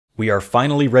We are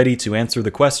finally ready to answer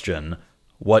the question,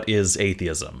 what is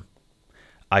atheism?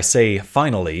 I say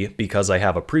finally because I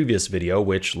have a previous video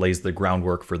which lays the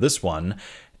groundwork for this one,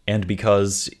 and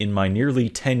because in my nearly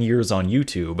 10 years on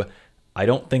YouTube, I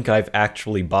don't think I've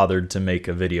actually bothered to make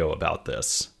a video about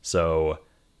this. So,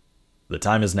 the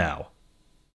time is now.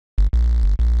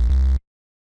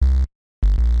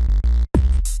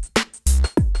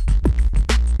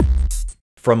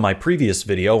 From my previous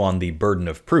video on the burden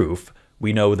of proof,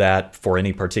 we know that for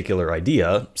any particular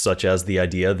idea, such as the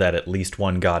idea that at least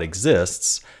one God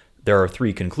exists, there are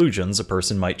three conclusions a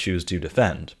person might choose to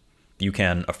defend. You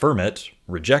can affirm it,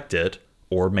 reject it,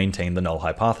 or maintain the null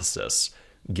hypothesis: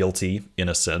 guilty,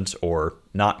 innocent, or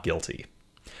not guilty.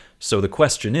 So the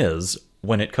question is,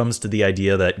 when it comes to the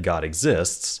idea that God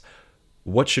exists,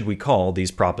 what should we call these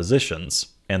propositions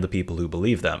and the people who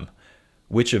believe them?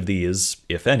 Which of these,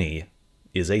 if any,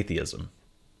 is atheism?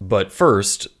 But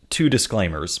first, two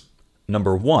disclaimers.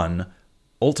 Number one,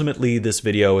 ultimately this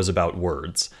video is about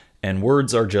words, and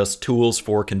words are just tools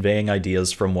for conveying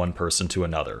ideas from one person to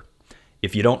another.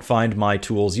 If you don't find my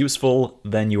tools useful,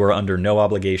 then you are under no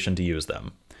obligation to use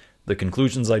them. The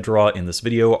conclusions I draw in this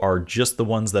video are just the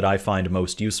ones that I find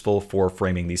most useful for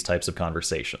framing these types of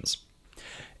conversations.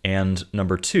 And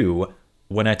number two,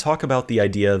 when I talk about the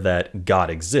idea that God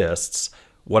exists,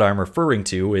 what I'm referring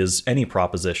to is any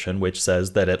proposition which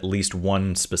says that at least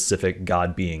one specific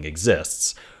God being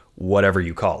exists, whatever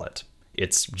you call it.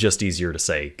 It's just easier to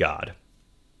say God.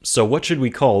 So what should we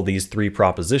call these three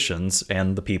propositions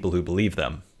and the people who believe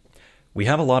them? We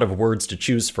have a lot of words to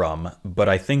choose from, but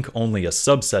I think only a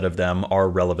subset of them are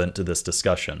relevant to this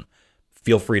discussion.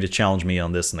 Feel free to challenge me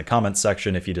on this in the comments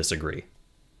section if you disagree.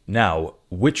 Now,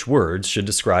 which words should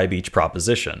describe each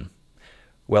proposition?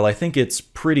 Well, I think it's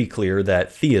pretty clear that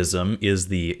theism is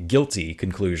the guilty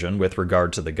conclusion with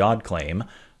regard to the God claim,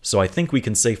 so I think we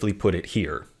can safely put it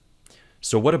here.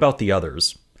 So what about the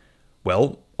others?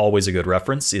 Well, always a good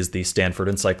reference is the Stanford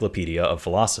Encyclopedia of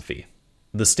Philosophy.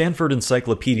 The Stanford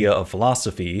Encyclopedia of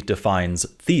Philosophy defines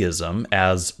theism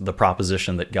as the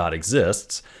proposition that God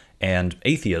exists, and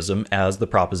atheism as the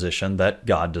proposition that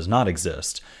God does not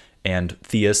exist, and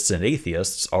theists and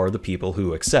atheists are the people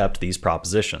who accept these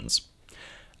propositions.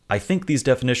 I think these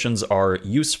definitions are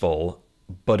useful,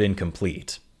 but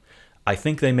incomplete. I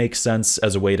think they make sense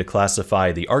as a way to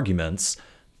classify the arguments,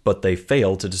 but they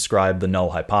fail to describe the null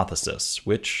hypothesis,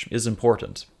 which is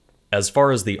important. As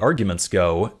far as the arguments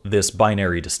go, this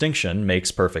binary distinction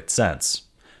makes perfect sense.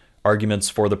 Arguments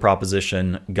for the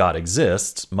proposition God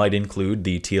exists might include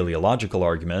the teleological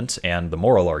argument and the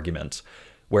moral argument,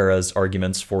 whereas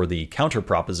arguments for the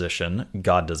counter-proposition,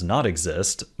 God does not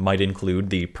exist, might include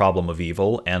the problem of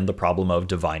evil and the problem of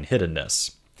divine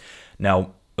hiddenness.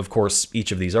 Now, of course,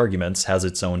 each of these arguments has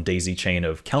its own daisy chain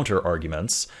of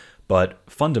counter-arguments, but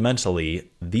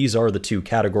fundamentally, these are the two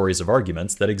categories of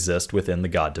arguments that exist within the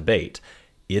God debate.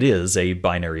 It is a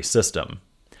binary system.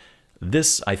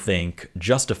 This, I think,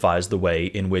 justifies the way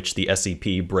in which the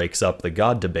SEP breaks up the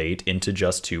God debate into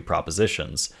just two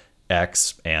propositions: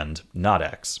 X and not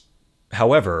X.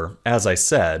 However, as I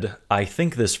said, I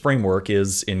think this framework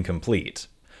is incomplete.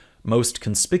 Most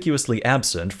conspicuously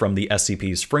absent from the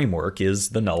SEP's framework is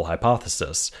the null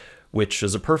hypothesis, which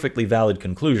is a perfectly valid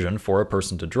conclusion for a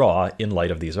person to draw in light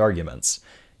of these arguments.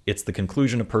 It's the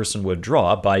conclusion a person would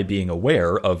draw by being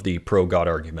aware of the pro-God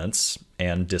arguments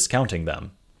and discounting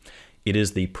them. It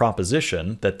is the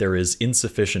proposition that there is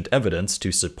insufficient evidence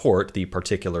to support the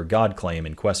particular God claim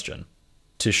in question.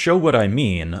 To show what I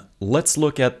mean, let's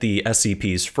look at the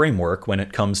SEP's framework when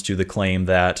it comes to the claim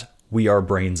that we are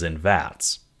brains in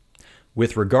vats.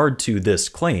 With regard to this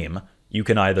claim, you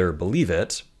can either believe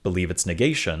it, believe its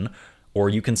negation, or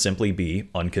you can simply be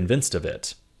unconvinced of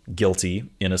it,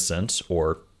 guilty, innocent,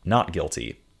 or not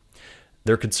guilty.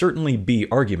 There could certainly be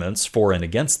arguments for and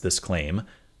against this claim,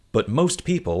 but most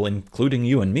people, including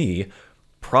you and me,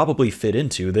 probably fit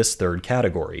into this third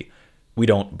category. We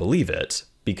don't believe it,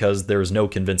 because there's no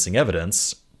convincing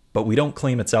evidence, but we don't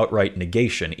claim its outright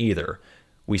negation either.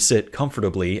 We sit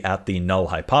comfortably at the null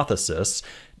hypothesis,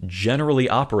 generally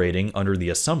operating under the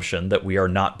assumption that we are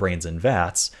not brains in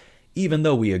vats, even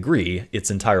though we agree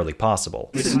it's entirely possible.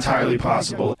 It's entirely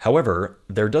possible. However,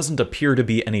 there doesn't appear to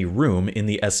be any room in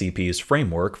the SEP's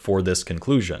framework for this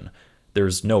conclusion.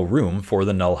 There's no room for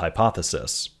the null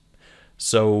hypothesis.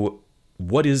 So,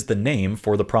 what is the name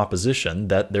for the proposition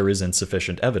that there is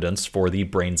insufficient evidence for the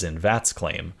brains in vats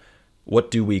claim? What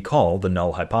do we call the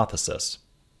null hypothesis?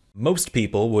 Most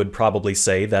people would probably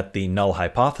say that the null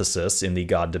hypothesis in the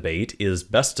God debate is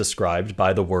best described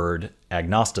by the word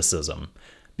agnosticism,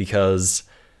 because,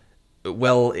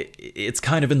 well, it's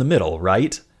kind of in the middle,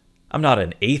 right? I'm not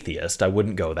an atheist, I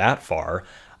wouldn't go that far.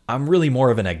 I'm really more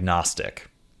of an agnostic.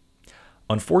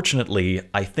 Unfortunately,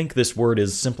 I think this word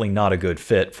is simply not a good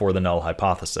fit for the null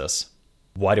hypothesis.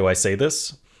 Why do I say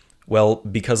this? Well,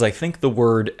 because I think the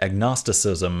word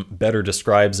agnosticism better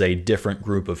describes a different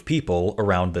group of people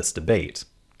around this debate.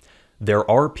 There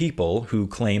are people who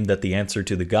claim that the answer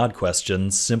to the God question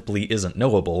simply isn't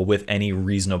knowable with any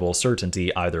reasonable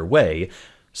certainty either way,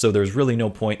 so there's really no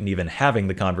point in even having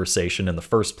the conversation in the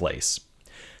first place.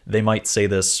 They might say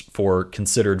this for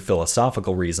considered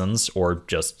philosophical reasons or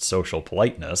just social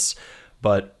politeness,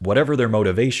 but whatever their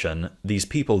motivation, these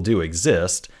people do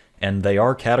exist, and they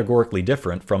are categorically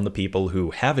different from the people who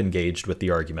have engaged with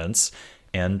the arguments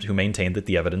and who maintain that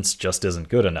the evidence just isn't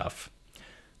good enough.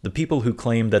 The people who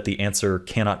claim that the answer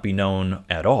cannot be known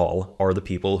at all are the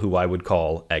people who I would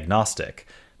call agnostic,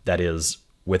 that is,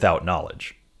 without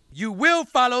knowledge. You will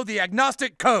follow the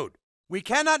agnostic code. We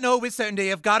cannot know with certainty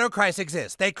if God or Christ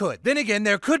exists. They could. Then again,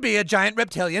 there could be a giant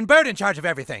reptilian bird in charge of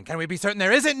everything. Can we be certain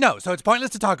there isn't? No, so it's pointless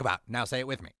to talk about. Now say it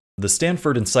with me. The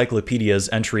Stanford Encyclopedia's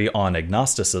entry on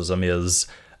agnosticism is,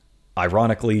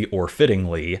 ironically or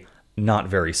fittingly, not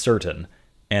very certain,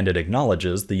 and it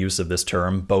acknowledges the use of this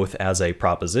term both as a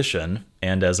proposition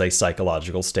and as a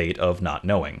psychological state of not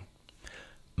knowing.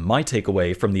 My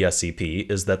takeaway from the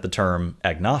SCP is that the term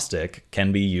agnostic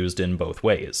can be used in both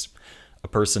ways. A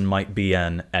person might be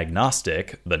an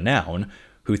agnostic, the noun,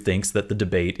 who thinks that the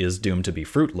debate is doomed to be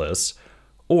fruitless,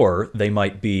 or they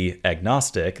might be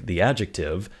agnostic, the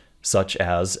adjective, such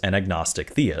as an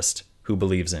agnostic theist, who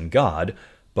believes in God,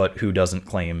 but who doesn't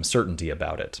claim certainty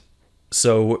about it.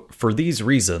 So, for these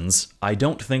reasons, I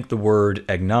don't think the word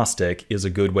agnostic is a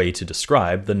good way to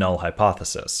describe the null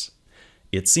hypothesis.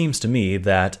 It seems to me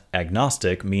that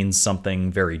agnostic means something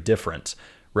very different,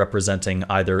 representing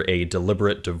either a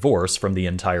deliberate divorce from the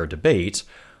entire debate,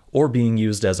 or being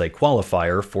used as a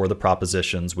qualifier for the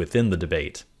propositions within the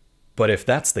debate. But if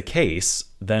that's the case,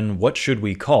 then what should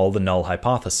we call the null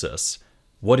hypothesis?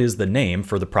 What is the name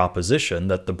for the proposition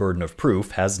that the burden of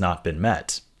proof has not been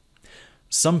met?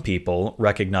 Some people,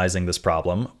 recognizing this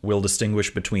problem, will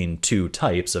distinguish between two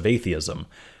types of atheism,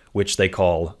 which they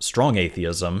call strong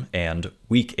atheism and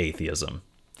weak atheism.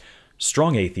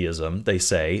 Strong atheism, they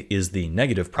say, is the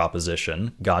negative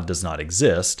proposition, God does not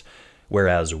exist,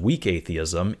 whereas weak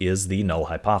atheism is the null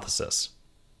hypothesis.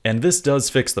 And this does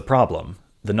fix the problem.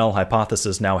 The null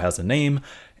hypothesis now has a name,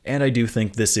 and I do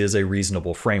think this is a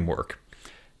reasonable framework.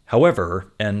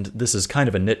 However, and this is kind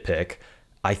of a nitpick,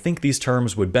 I think these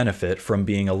terms would benefit from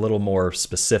being a little more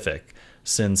specific,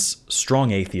 since strong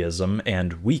atheism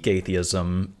and weak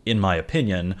atheism, in my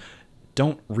opinion,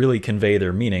 don't really convey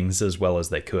their meanings as well as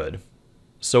they could.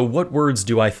 So what words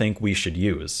do I think we should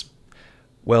use?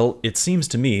 Well, it seems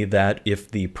to me that if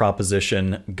the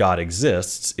proposition God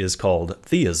exists is called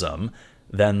theism,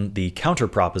 then the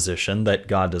counter-proposition that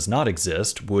God does not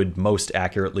exist would most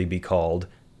accurately be called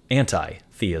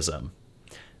anti-theism.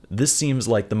 This seems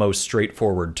like the most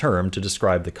straightforward term to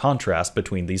describe the contrast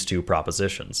between these two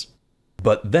propositions.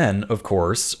 But then, of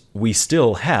course, we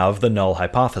still have the null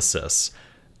hypothesis.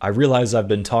 I realize I've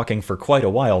been talking for quite a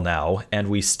while now, and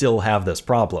we still have this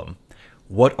problem.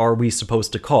 What are we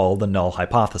supposed to call the null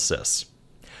hypothesis?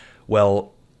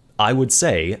 Well, I would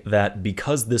say that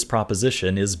because this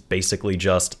proposition is basically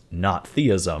just not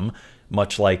theism,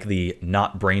 much like the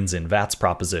not brains in vats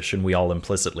proposition we all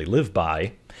implicitly live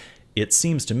by, it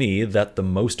seems to me that the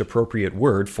most appropriate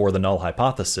word for the null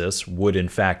hypothesis would in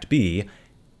fact be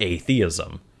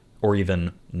atheism, or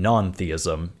even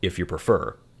non-theism if you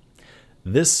prefer.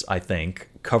 This, I think,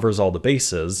 covers all the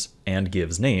bases and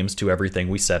gives names to everything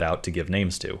we set out to give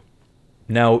names to.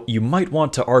 Now, you might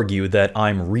want to argue that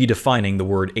I'm redefining the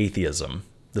word atheism.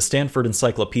 The Stanford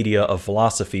Encyclopedia of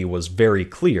Philosophy was very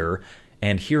clear,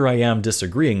 and here I am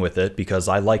disagreeing with it because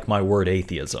I like my word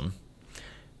atheism.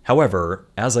 However,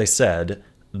 as I said,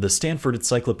 the Stanford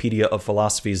Encyclopedia of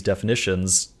Philosophy's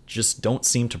definitions just don't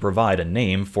seem to provide a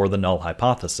name for the null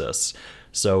hypothesis,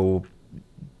 so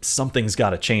something's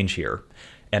got to change here.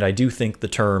 And I do think the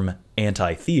term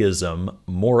anti-theism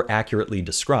more accurately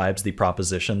describes the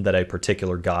proposition that a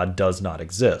particular God does not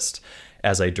exist,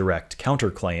 as a direct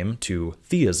counterclaim to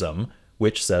theism,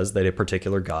 which says that a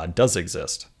particular God does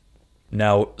exist.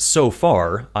 Now, so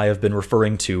far, I have been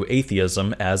referring to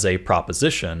atheism as a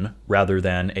proposition rather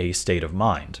than a state of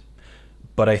mind.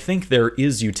 But I think there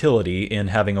is utility in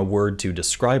having a word to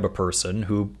describe a person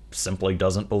who simply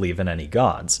doesn't believe in any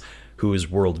gods, whose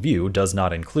worldview does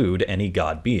not include any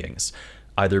god beings,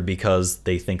 either because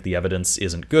they think the evidence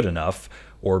isn't good enough,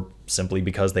 or simply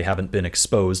because they haven't been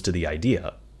exposed to the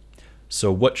idea. So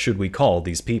what should we call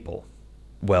these people?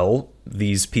 Well,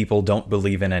 these people don't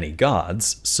believe in any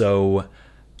gods, so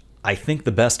I think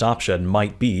the best option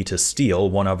might be to steal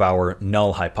one of our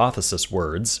null hypothesis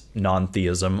words,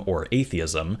 non-theism or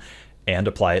atheism, and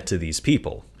apply it to these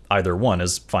people. Either one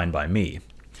is fine by me.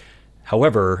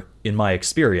 However, in my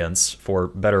experience, for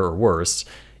better or worse,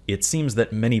 it seems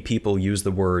that many people use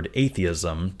the word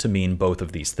atheism to mean both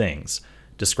of these things,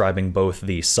 describing both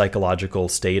the psychological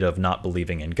state of not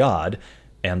believing in God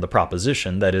and the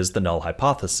proposition that is the null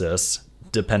hypothesis,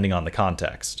 depending on the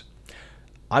context.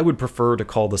 I would prefer to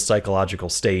call the psychological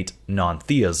state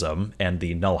non-theism and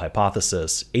the null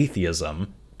hypothesis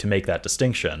atheism to make that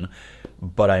distinction,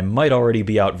 but I might already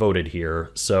be outvoted here,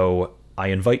 so I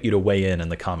invite you to weigh in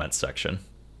the comments section.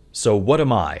 So what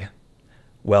am I?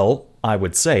 Well, I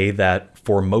would say that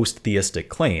for most theistic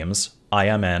claims, I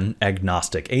am an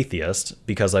agnostic atheist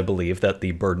because I believe that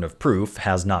the burden of proof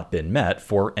has not been met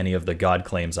for any of the God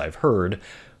claims I've heard,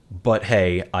 but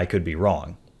hey, I could be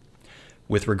wrong.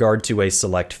 With regard to a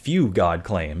select few God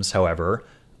claims, however,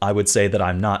 I would say that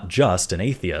I'm not just an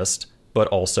atheist, but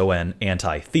also an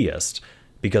anti-theist,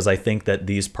 because I think that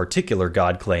these particular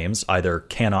God claims either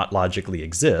cannot logically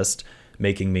exist,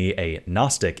 making me a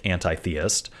Gnostic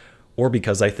anti-theist, or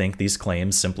because I think these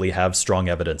claims simply have strong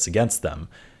evidence against them,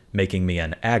 making me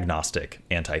an agnostic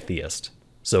anti-theist.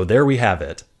 So there we have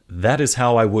it. That is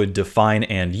how I would define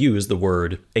and use the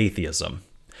word atheism.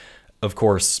 Of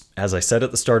course, as I said at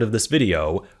the start of this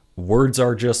video, words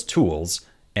are just tools,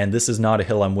 and this is not a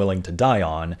hill I'm willing to die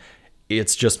on.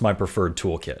 It's just my preferred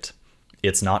toolkit.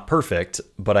 It's not perfect,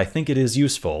 but I think it is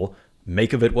useful.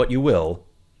 Make of it what you will,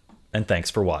 and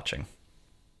thanks for watching.